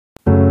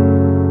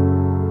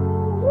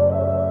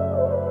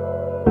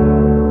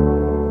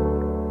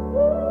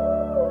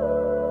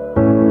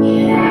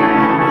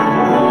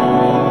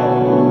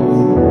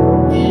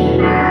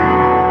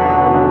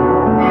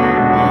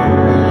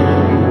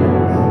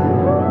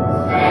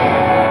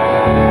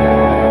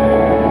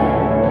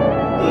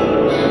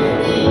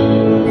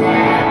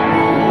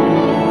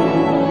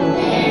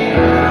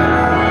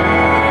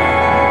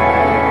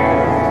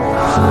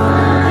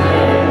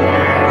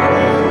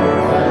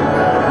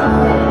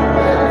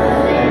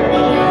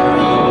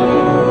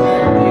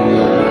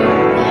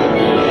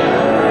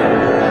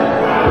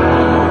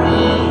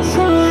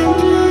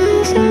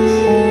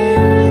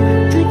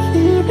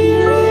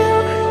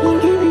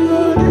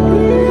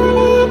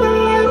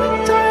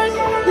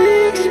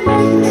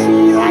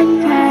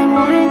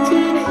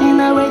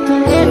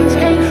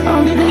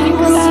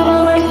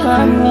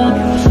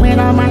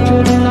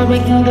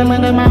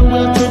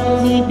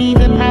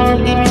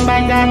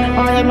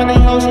many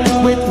hosts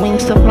with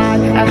wings to fly,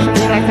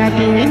 actually like I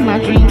do in my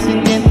dreams.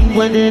 And then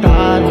what it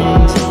all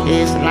means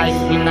is like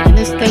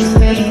United States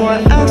stands for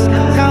us.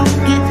 Go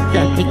get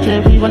that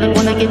victory,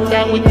 wanna get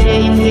that with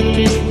J and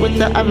victory, with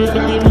the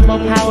unbelievable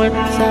power.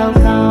 So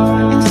go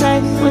and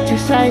say what you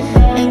say,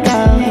 and go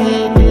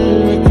and do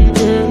what you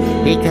do,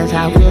 because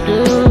I will do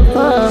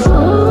for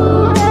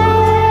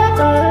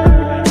whoever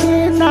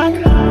is like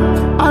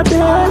all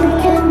barely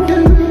can do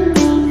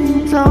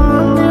things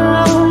on their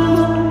own.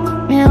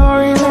 And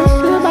worry less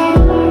about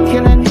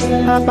killing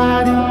her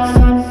body,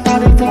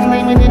 somebody to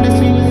claim it in the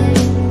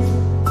streets.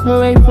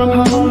 Away from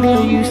home,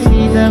 there you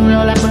see the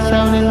real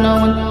episode and no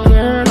one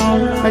cared on.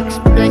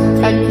 Expect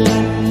a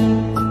king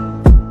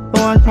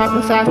born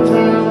prophesied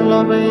all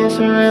over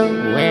Israel,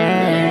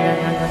 where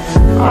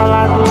all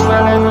I do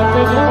well and what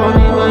they do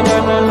only will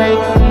never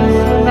make sense.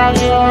 Without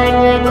you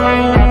already get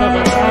mine out of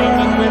the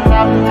timing,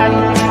 without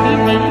having to be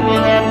making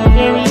it every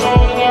very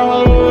own your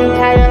whole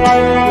entire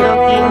life.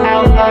 You'll get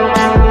out of my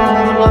hands,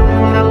 will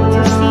come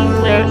to see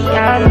where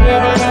I'm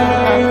getting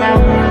and now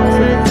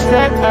to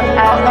set up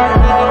out of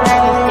the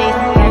United States.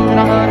 Back to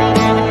the Holy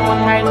Land and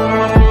one night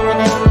we're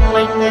doing it.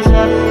 Wakeness of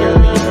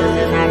believers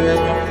and I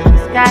look up to the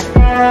sky.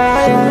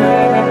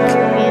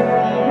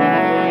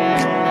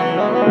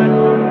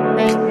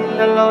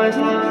 The Lord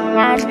says,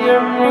 my dear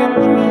friend,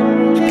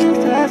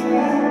 Jesus.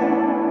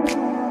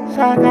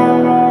 So go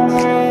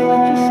say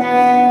what you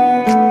say,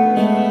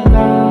 and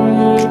go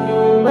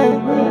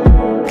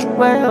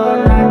well,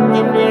 not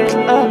give it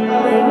up.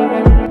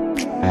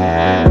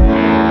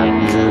 How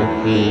you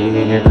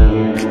feel?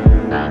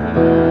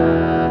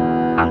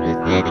 I'm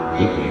just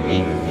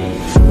dedicated.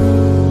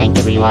 Thank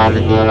you for all the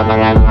deal of my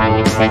life. I'm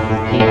expecting to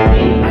hear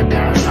it. I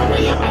don't know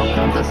where your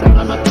outcomes are. Some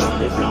of my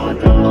trumpet blowing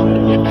through all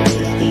of your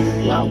majesty.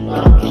 Yo,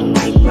 talking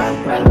my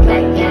breath,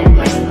 like